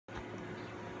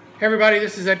Hey everybody,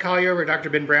 this is Ed Collier over at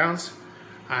Dr. Ben Brown's.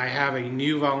 I have a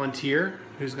new volunteer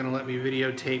who's going to let me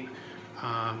videotape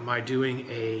my doing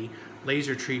a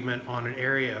laser treatment on an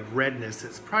area of redness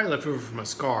that's probably left over from a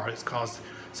scar. It's caused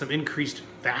some increased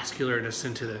vascularness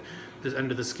into the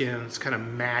under the skin. It's kind of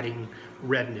matting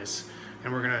redness.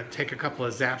 And we're going to take a couple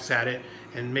of zaps at it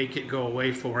and make it go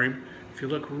away for him. If you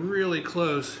look really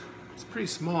close, it's pretty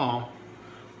small,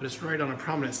 but it's right on a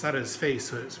prominent side of his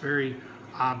face, so it's very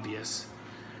obvious.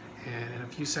 And in a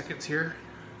few seconds here,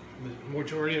 the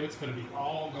majority of it's going to be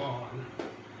all gone.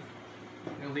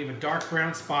 It'll leave a dark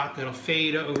brown spot that'll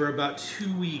fade over about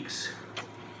 2 weeks.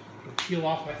 It'll peel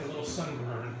off like a little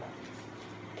sunburn.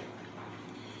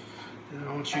 And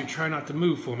I want you to try not to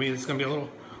move for me. It's going to be a little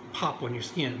pop on your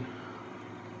skin.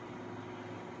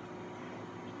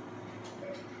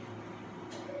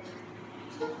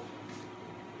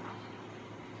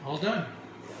 All done.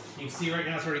 You can see right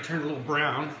now it's already turned a little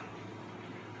brown.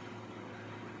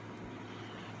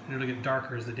 And it'll get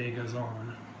darker as the day goes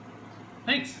on.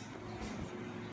 Thanks.